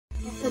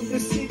I'm from the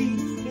city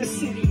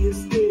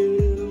is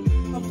still.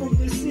 I'm from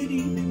the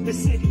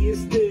city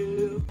is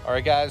still. All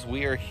right, guys,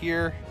 we are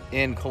here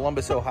in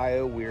Columbus,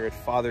 Ohio. We're at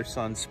Father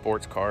Son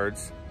Sports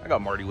Cards. I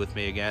got Marty with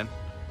me again.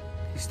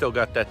 He's still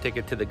got that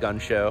ticket to the gun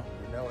show.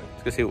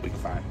 Let's go see what we can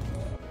find.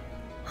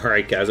 All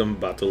right, guys, I'm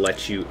about to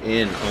let you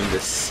in on the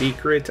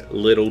secret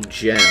little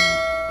gem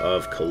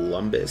of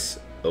Columbus,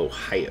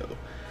 Ohio.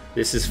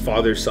 This is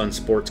Father Son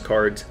Sports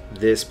Cards.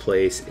 This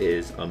place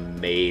is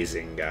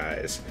amazing,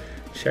 guys.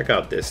 Check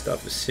out this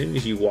stuff. As soon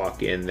as you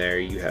walk in there,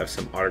 you have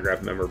some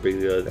autographed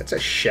memorabilia. That's a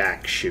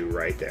Shaq shoe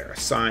right there. A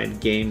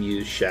signed,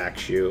 game-used Shaq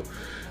shoe.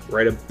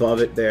 Right above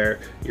it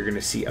there, you're going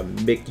to see a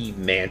Mickey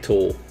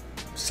Mantle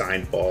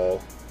signed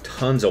ball.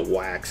 Tons of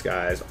wax,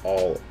 guys,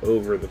 all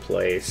over the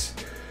place.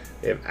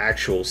 They have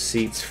actual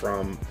seats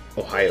from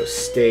Ohio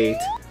State.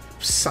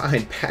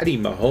 Signed Patty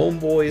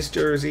Mahomes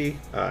jersey.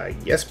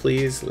 Yes,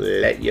 please.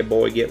 Let your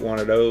boy get one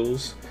of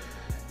those.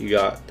 You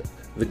got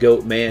the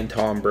GOAT man,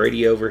 Tom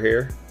Brady, over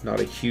here. Not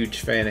a huge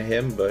fan of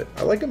him, but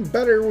I like him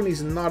better when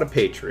he's not a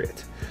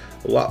Patriot.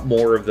 A lot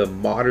more of the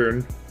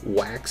modern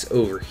wax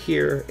over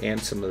here and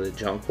some of the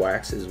junk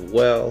wax as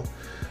well.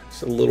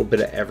 It's a little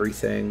bit of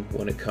everything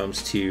when it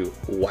comes to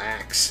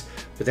wax.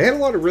 But they had a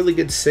lot of really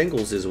good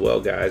singles as well,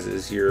 guys,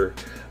 as you're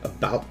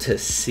about to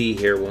see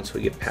here once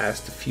we get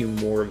past a few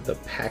more of the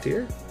pack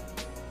here.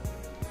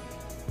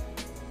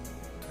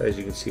 As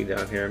you can see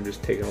down here, I'm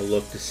just taking a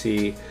look to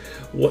see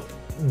what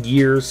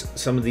years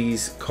some of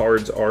these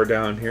cards are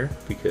down here,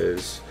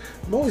 because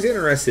I'm always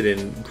interested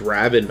in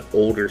grabbing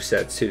older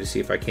sets too to see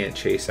if I can't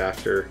chase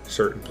after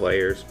certain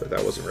players, but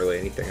that wasn't really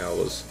anything I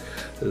was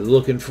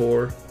looking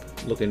for.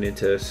 Looking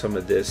into some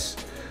of this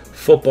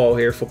football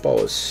here.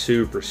 Football is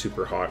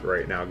super hot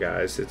right now,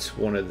 guys. It's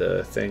one of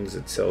the things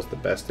that sells the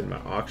best in my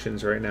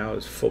auctions right now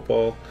is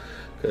football,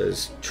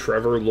 because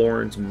Trevor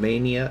Lawrence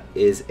mania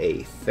is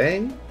a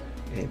thing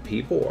and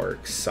people are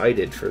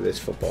excited for this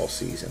football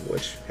season,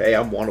 which, hey,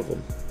 I'm one of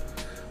them.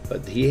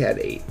 But he had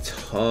a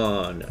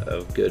ton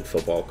of good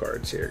football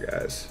cards here,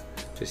 guys.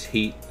 Just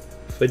heat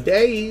for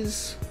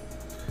days.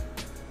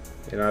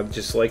 And I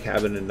just like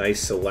having a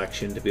nice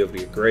selection to be able to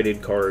get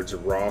graded cards,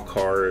 raw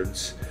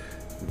cards,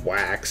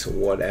 wax,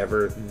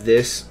 whatever.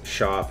 This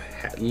shop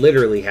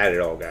literally had it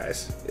all,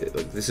 guys.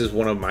 This is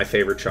one of my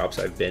favorite shops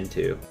I've been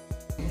to.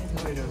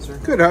 How you doing, sir?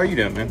 Good, how are you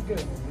doing, man?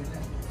 Good.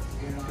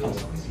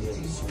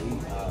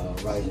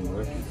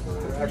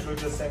 We're actually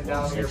just sent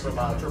down here from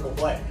Triple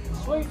Play.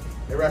 Sweet.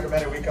 They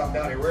recommended we come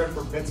down here. We're in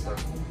from Picksburgh.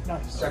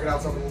 Nice. Checking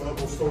out some of the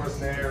local stores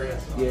in the area.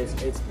 Yes,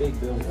 it's big,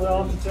 Bill.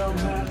 Well, I'm telling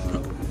Matt,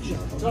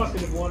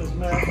 talkative one is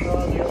Matt, the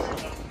other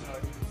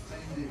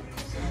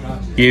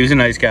one. He was a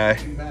nice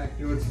guy. Back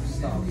doing some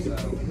stuff, so.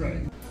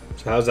 Right.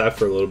 So how's that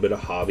for a little bit of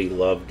hobby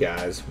love,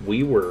 guys?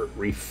 We were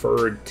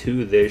referred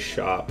to this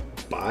shop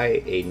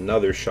by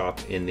another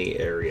shop in the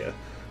area,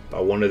 by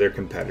one of their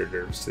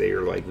competitors. They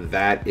were like,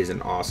 that is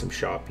an awesome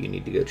shop. You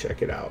need to go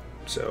check it out.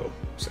 So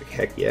it's like,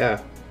 heck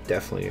yeah,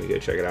 definitely gonna go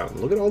check it out. And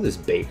look at all this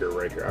Baker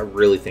right here. I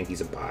really think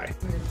he's a buy.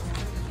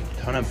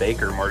 Ton of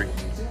Baker, Marty.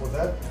 What's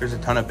that? There's a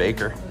ton of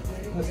Baker.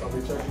 Yes, I'll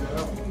be checking it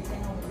out.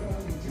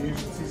 You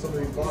should see some of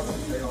these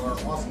boxes. They are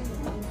awesome.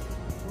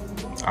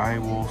 I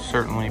will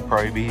certainly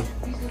probably be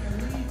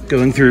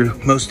going through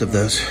most of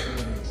those.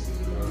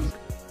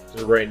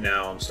 So right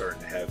now I'm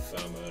starting to have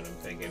FOMO and I'm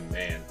thinking,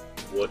 man,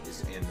 what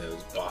is in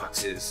those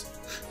boxes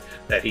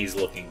that he's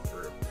looking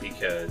through?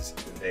 Because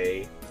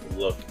they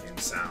look and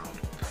sound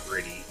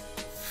pretty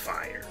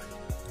fire.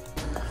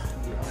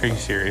 Are you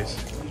serious?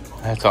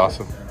 That's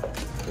awesome.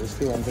 There's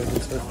 2 I'm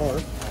thinking so far.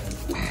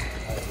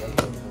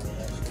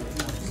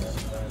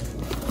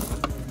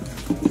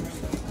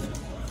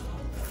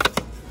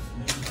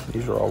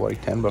 These are all like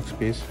 10 bucks a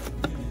piece.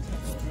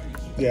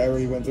 Yeah, I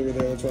already went through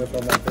there. That's why I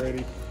found that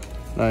Brady.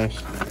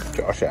 Nice.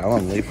 Josh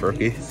Allen, Leaf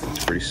rookie.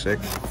 That's pretty sick.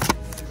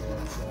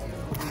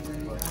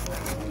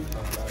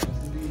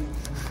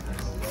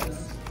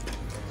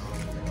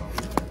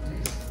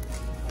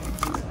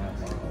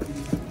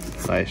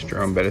 Nice.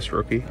 Jerome Bettis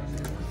rookie.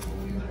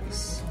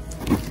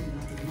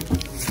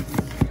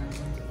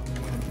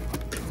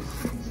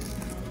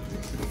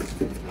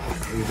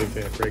 Are you a big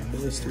fan of Craig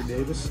Mr.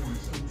 Davis?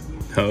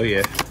 Oh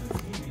yeah.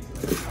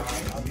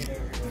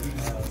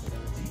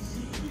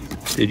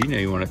 Did you know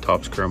you want to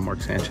top scrum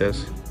Mark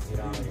Sanchez?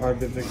 I've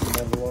been thinking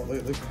about it a lot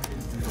lately.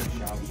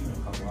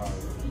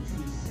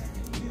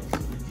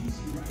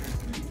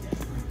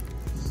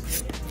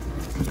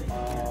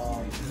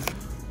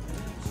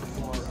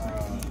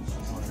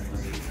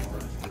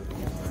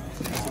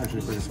 It's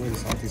actually pretty sweet.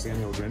 It's Auntie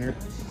Samuel Jr.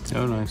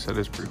 Oh nice, that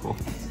is pretty cool.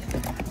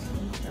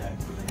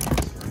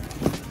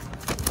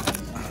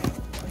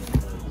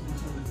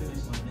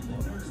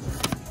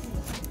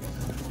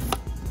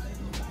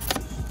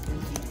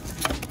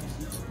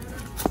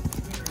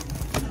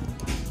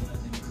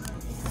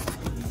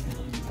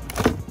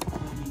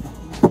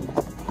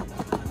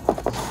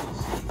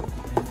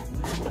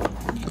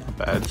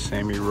 Bad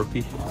Sammy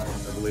rookie.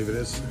 I believe it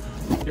is.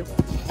 Yep.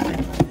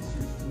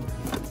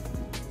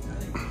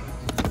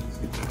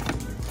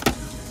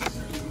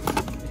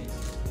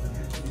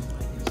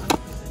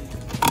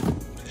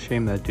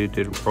 Shame that dude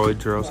did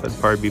roids, or else that'd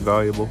probably be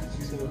valuable.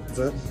 What's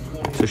that?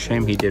 It's a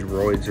shame he did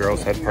roids, or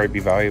else that'd probably be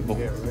valuable.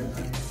 Yeah,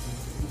 right.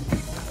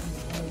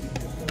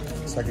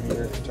 Second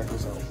year, check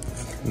this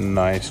out.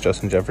 Nice,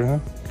 Justin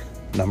Jefferson.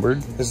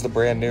 Numbered. This is the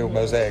brand new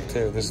Mosaic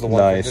too. This is the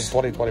one. Nice. This is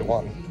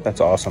 2021.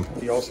 That's awesome.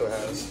 He also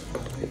has.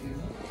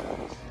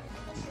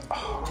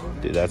 Oh,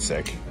 dude, that's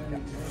sick.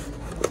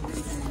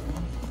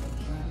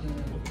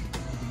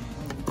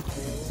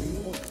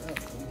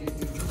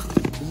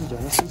 This is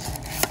Genesis.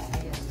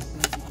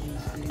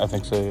 I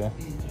think so, yeah.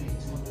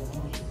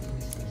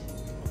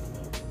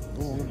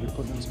 Oh, look, you're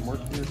putting in some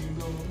work here.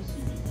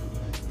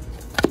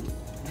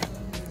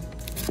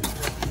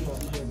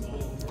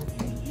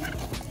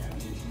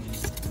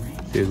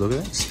 Dude, look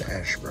at that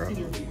stash, bro.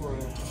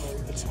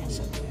 That's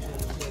awesome.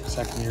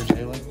 Second year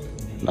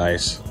Jalen.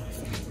 Nice.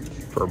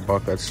 For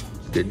 $1, that's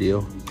a good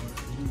deal.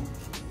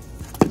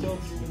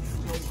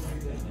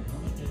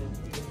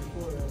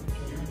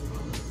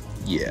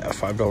 Yeah,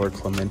 $5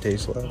 Clemente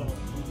slab.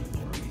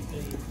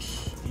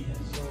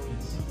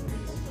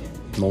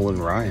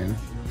 Nolan Ryan,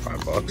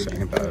 $5,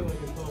 ain't bad.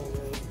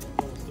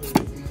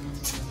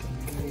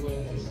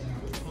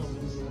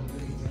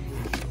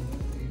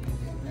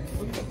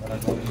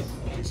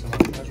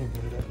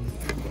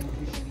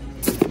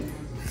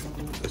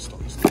 This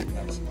looks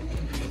nice.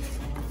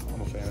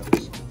 I'm a fan of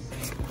this.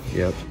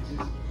 Yep.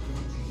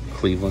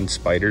 Cleveland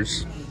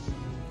Spiders,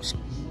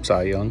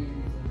 Cy Young.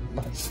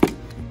 Nice.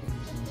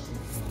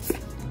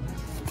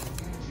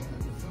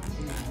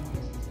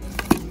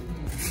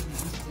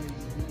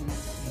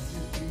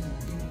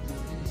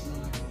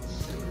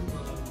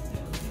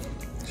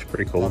 It's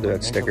pretty cool. Look at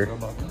that sticker.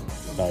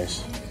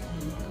 Nice.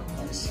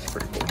 Nice. It's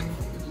pretty cool.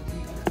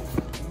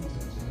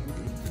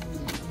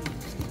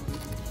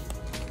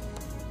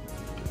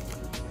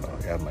 Oh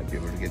yeah, I might be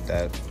able to get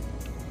that.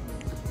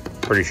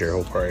 Pretty sure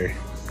he'll probably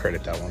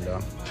credit that one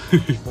down.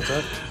 What's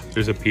that?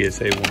 There's a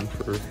PSA one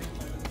for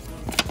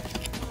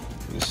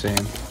the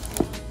same.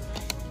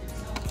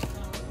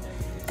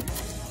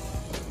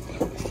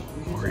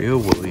 Mario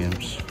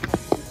Williams.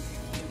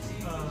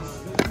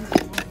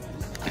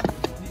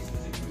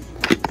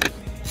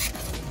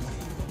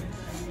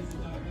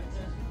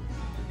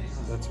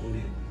 That's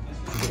weird.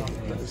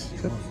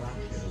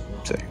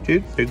 Sick,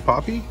 dude. Big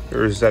Poppy?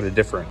 Or is that a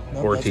different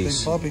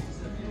Ortiz? That's Big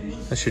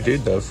That's your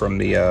dude, though, from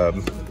the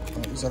Poppy.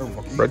 Is that a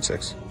rookie? Red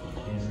Six.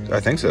 I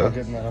think so. I'm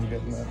getting that. I'm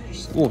getting that.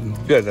 Well,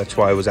 good. That's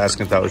why I was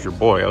asking if that was your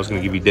boy. I was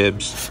going to give you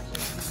dibs.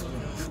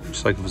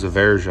 Just like if it was a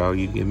Verjao,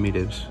 you'd give me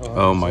dibs.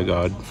 Oh my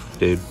God,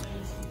 dude.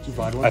 Did you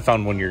find one? I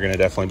found one you're going to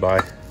definitely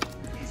buy.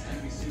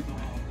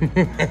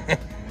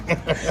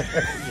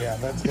 Yeah,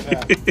 that's gonna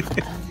happen.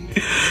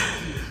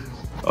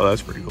 Oh,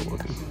 that's pretty cool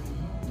looking.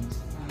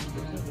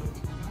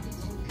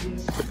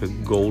 It's like a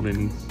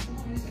golden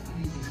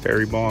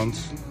fairy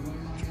bonds.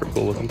 It's pretty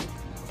cool looking.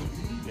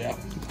 Yeah.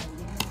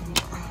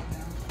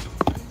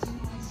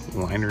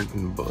 Leinart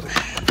and Bush.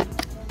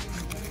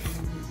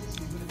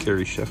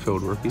 Gary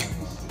Sheffield rookie.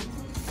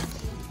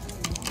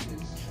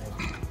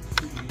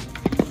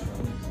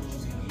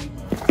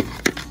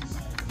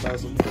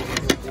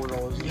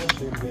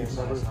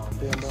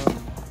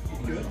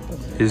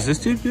 Is this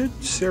dude good?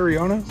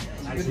 Sariano?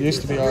 He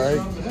used to be alright.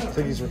 I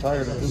think he's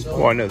retired at this point.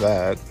 Well, I know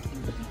that.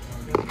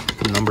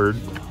 Numbered.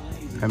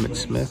 Emmett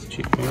Smith,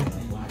 cheap man.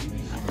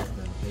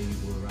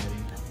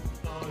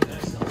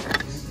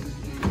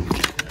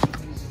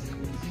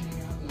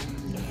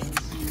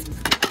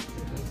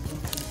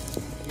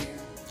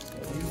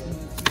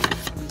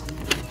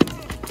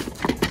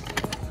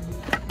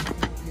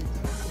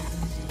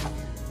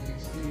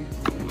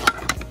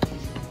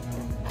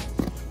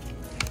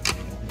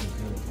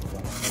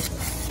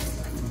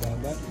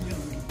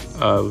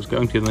 I was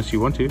going to, unless you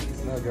want to.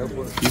 No, go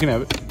for it. You can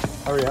have it.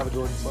 I already have a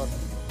Jordan slot.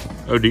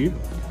 Oh, do you?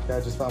 Yeah,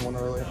 I just found one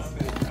earlier.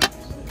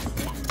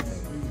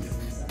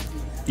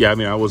 Yeah, I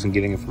mean, I wasn't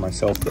getting it for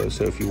myself, though,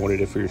 so if you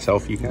wanted it for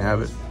yourself, you can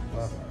have it.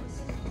 Wow.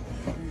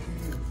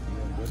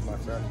 Good, my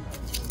friend.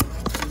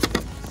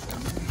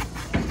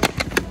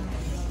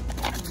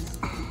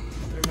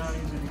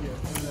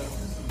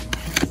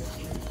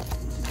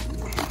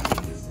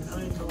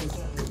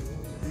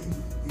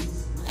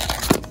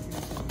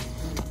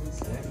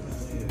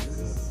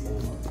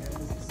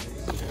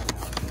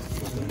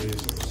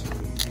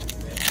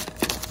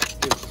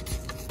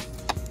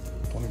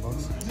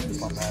 $20. It's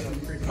not bad.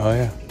 Oh,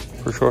 yeah,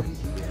 for sure.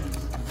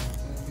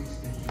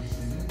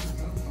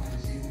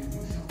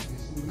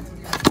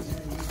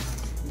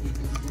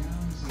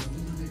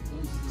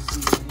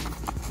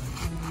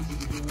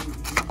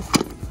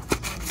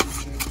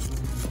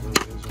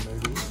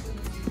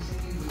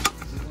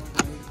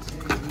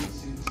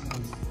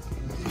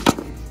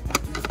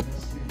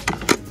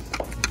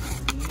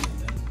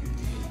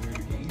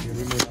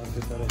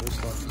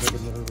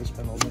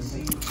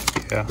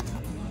 Yeah.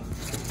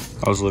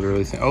 I was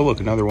literally thinking, oh, look,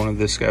 another one of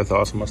this guy with the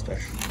awesome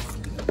mustache.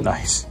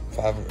 Nice.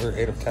 5 or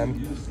 8 of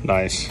 10.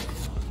 Nice.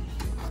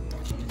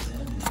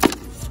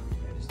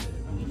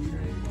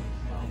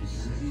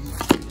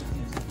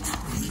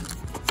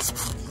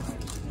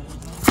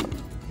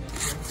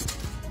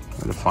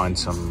 to find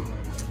some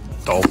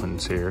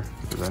dolphins here,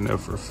 because I know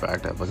for a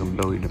fact I have like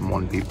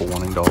 1,000,001 people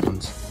wanting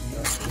dolphins.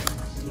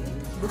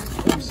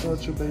 I'm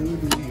such a baby.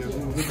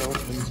 The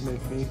dolphins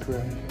make me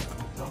cry.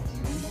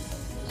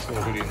 So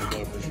video the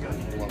gophers.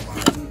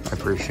 I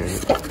appreciate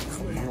it.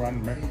 You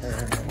run back there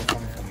and we'll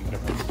come from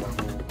different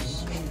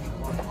levels.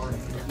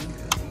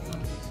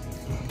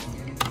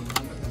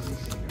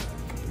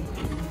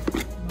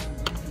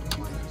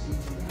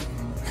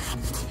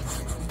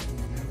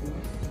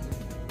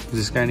 Is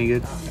this guy any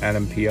good?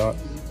 Adam Piot.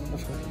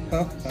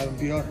 Huh? Adam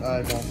Piot?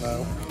 I don't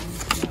know.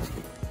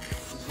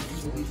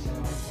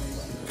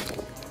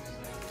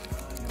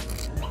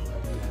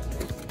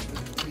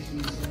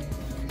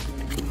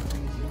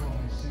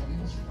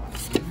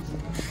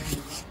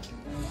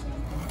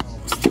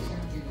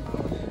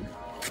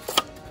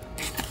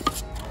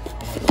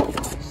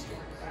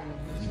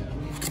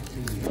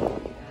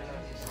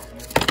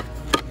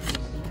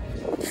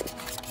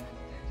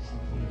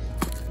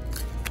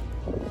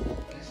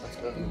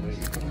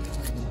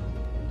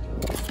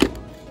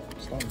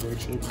 It's not in great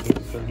shape to get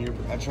the 30-year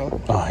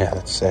headshot. Oh yeah,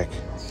 that's sick.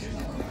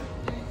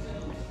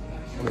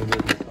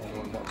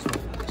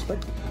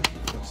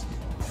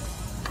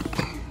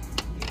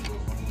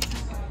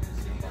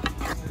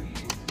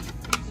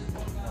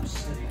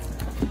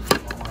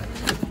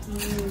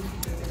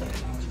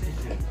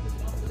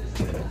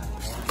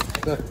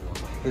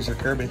 Here's your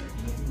Kirby.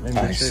 In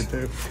Nice. good shape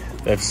too.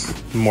 That's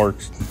more,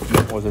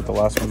 was it the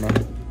last one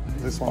though?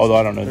 This one's, Although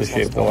I don't know the this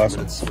shape of the last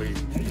one. It's sweet.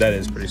 That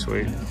is pretty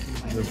sweet.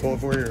 Is it full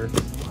for you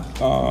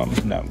No,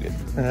 I'm good.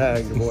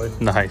 or? Good boy.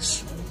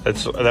 Nice.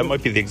 That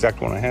might be the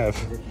exact one I have.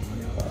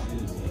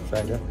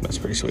 Thank you. That's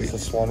pretty sweet. It's the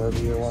Swan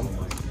Review one.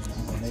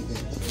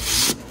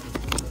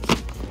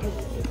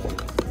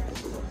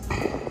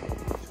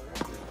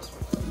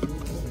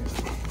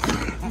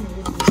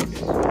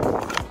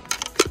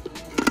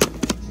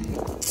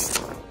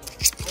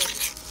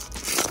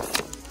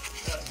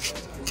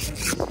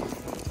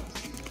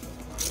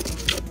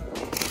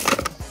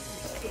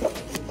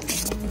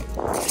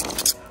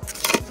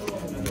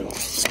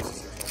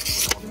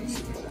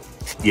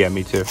 Yeah,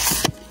 me too.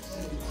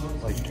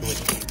 Like 2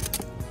 weeks.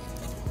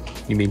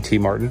 You mean T.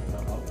 Martin?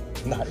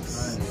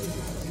 Nice.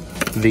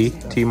 The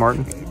T.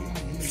 Martin?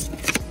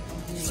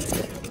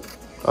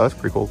 Oh, that's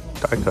pretty cool.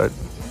 Die cut.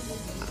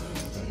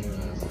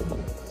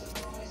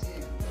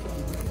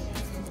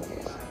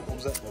 What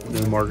was that?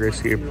 New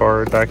Margrace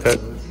bar die cut.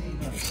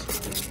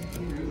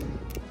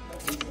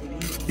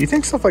 Do you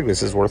think stuff like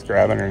this is worth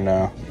grabbing or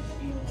no?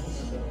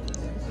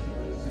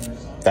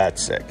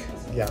 That's sick.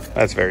 Yeah.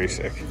 That's very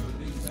sick.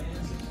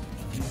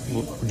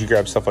 Would you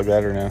grab stuff like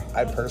that or no?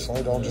 I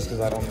personally don't, just because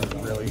I don't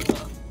really.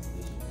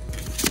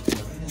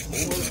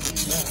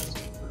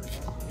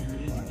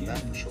 That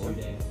for sure.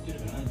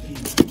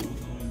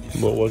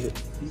 What was it?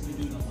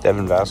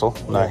 Devin Vassell.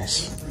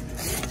 Nice.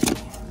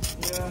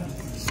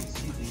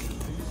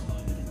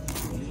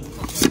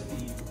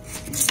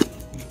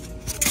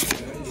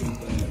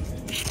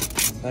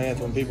 Hey,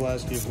 when people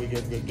ask you if we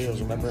get good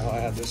deals, remember how I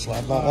had this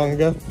slab not long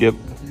ago? Yep.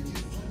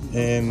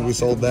 And we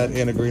sold that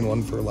and a green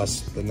one for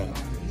less than that.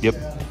 Yep.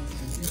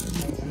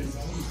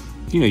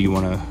 You know you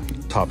want a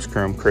Topps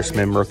Chrome Chris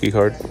Mim rookie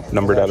card,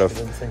 numbered out of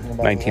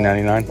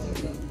 1999.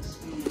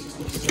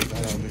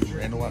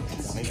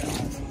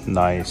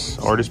 Nice.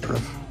 Artist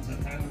proof.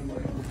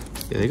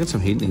 Yeah, they got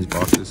some heat in these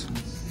boxes.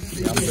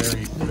 Yeah, I'm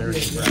very, very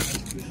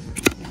impressed.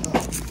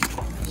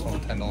 I sold a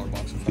 $10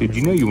 box. Dude,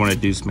 you know you want to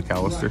Deuce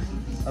McAllister.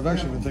 I've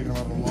actually been thinking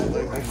about them a lot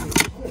lately.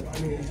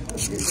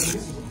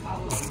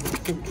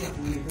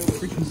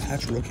 Freaking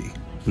patch rookie.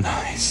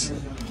 Nice.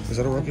 Is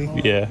that a rookie?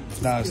 Yeah.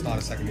 No, it's not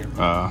a second year.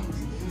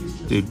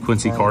 Dude,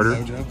 Quincy Carter.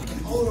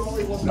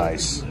 Mojo.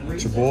 Nice.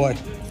 It's your boy.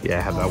 Yeah,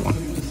 I have that one.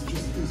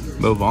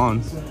 Move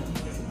on.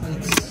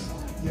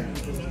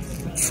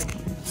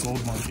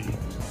 Gold monkey.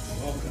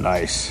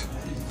 Nice.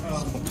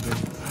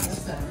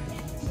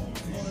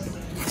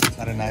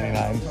 At a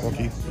 99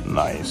 rookie.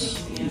 Nice.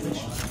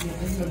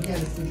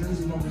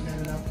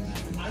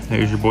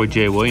 There's your boy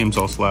Jay Williams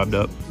all slabbed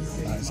up.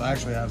 Nice. I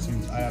actually have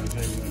some. I have a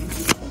Jay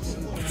Williams.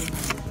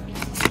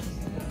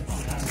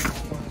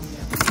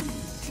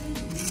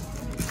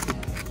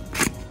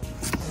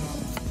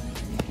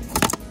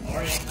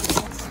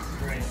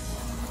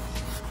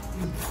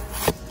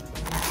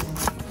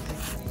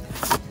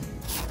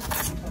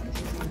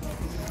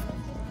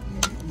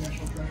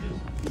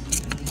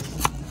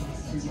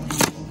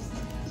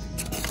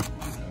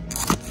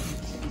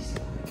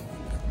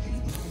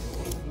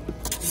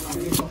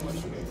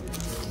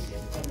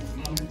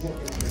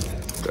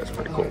 That's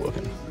pretty cool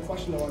looking. Do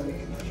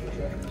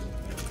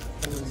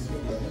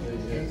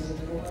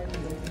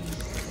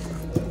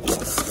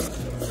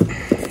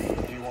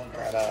you want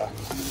that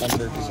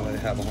Hunter? Because I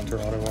have a Hunter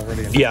auto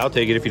already. Yeah, I'll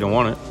take it if you don't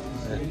want it.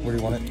 Where do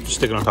you want it? Just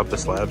stick it on top of the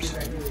slabs.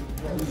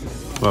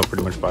 Well,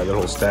 pretty much buy that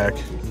whole stack.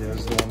 Yeah,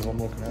 those are the ones I'm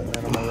looking at,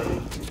 man. I'm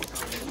already.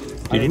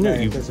 Dude, you know I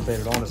you.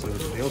 anticipated, honestly,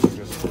 the deals are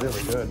just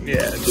really good.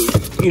 Yeah,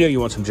 dude. You know you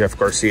want some Jeff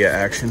Garcia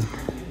action.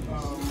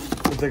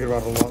 I've been thinking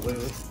about it a lot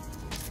lately.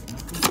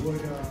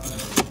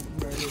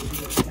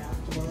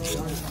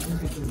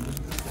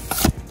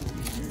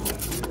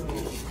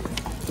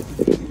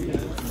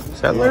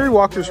 Is that Larry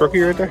Walker's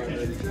rookie right there?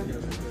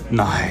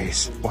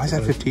 Nice. Why is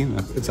that 15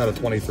 though? It's out of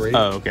 23.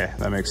 Oh, okay.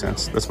 That makes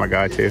sense. That's my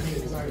guy too.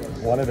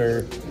 Want it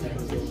or?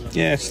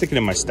 Yeah, stick it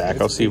in my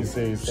stack. I'll see what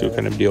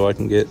kind of deal I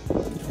can get.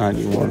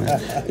 91.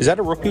 Is that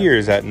a rookie or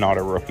is that not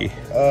a rookie?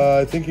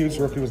 I think his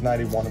rookie was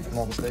 91 if I'm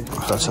not mistaken.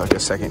 That's like a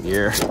second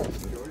year.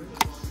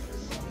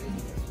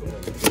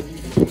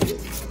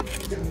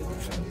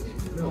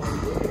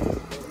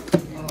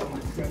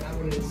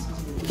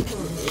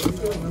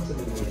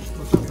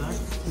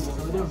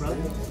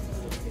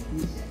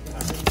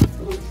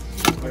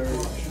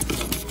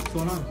 What's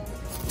going on?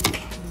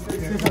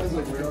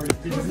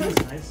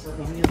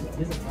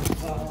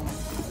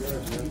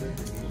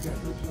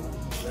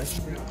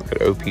 Look at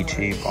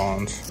OPG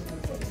bonds.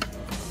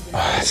 Oh,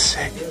 that's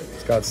sick.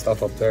 It's got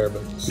stuff up there,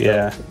 but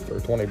yeah, for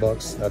 20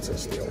 bucks, that's a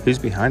steal. Who's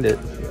behind it?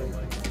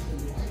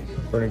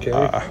 Vernon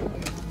Carey.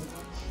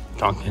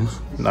 Duncan.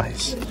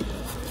 Nice.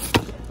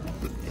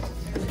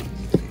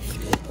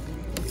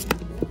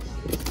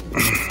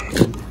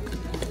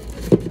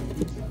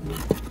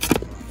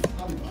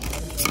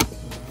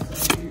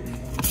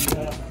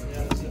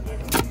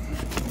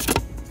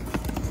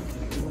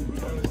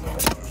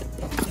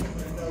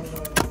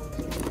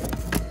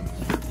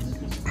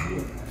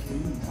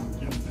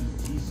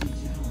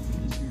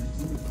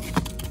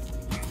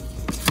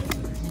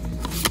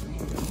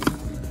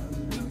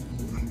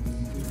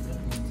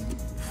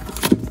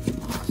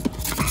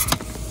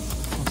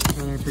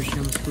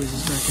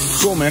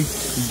 Cool, man.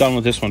 I'm done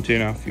with this one too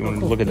now. If you want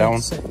to look at that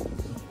one.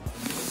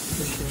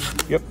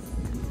 Yep.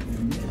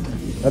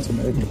 That's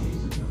amazing.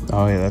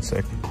 Oh yeah, that's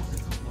sick.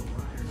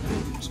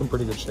 It's in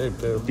pretty good shape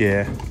too.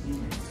 Yeah. It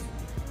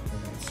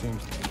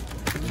seems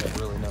you don't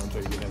really know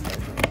until you get in there.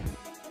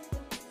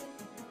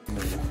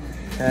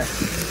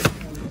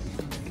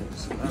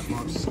 So that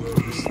box is good.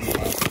 This is the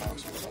last box.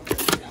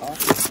 Pretty hot.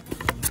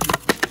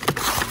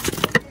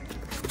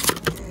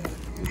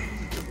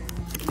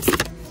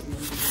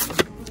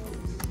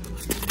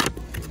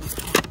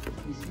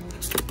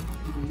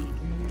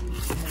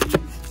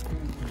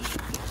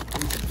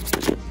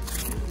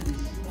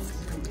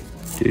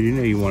 Dude, you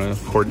know you want a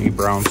Courtney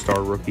Brown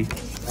star rookie.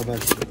 I've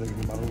actually been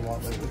thinking about it a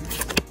lot lately.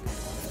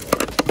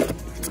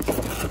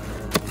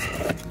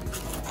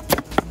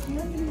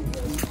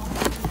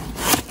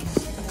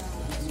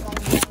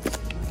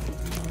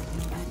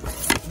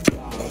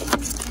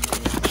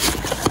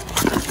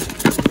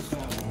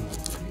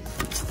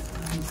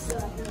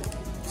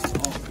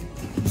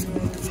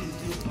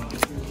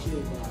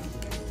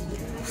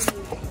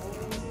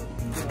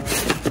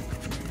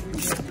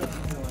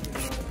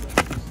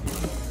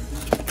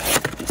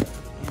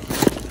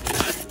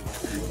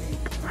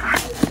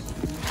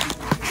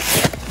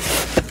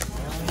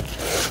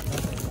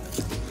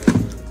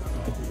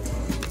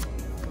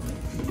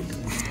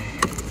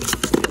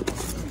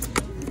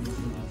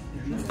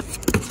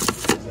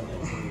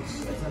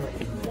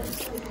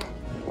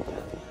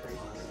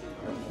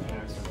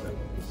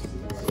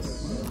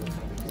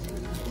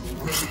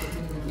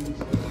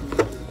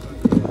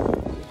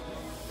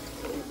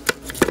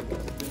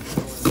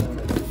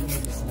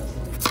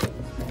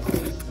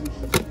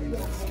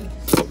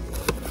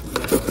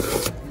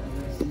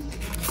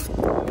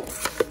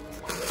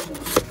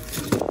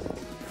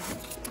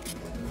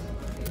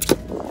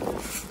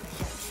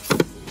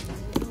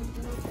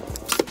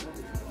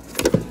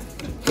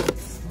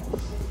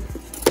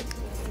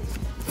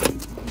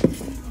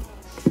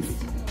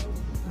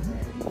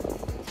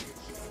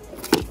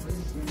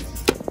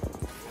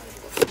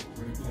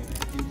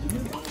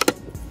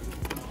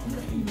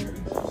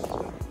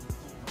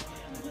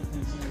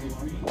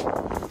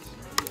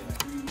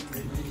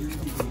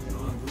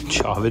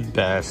 Javid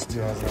Best.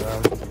 Yeah,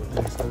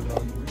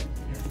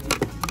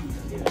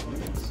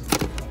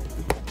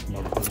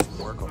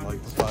 work on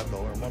like the $5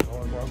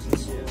 $1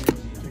 boxes.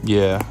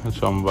 Yeah,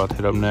 that's what I'm about to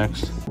hit up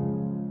next.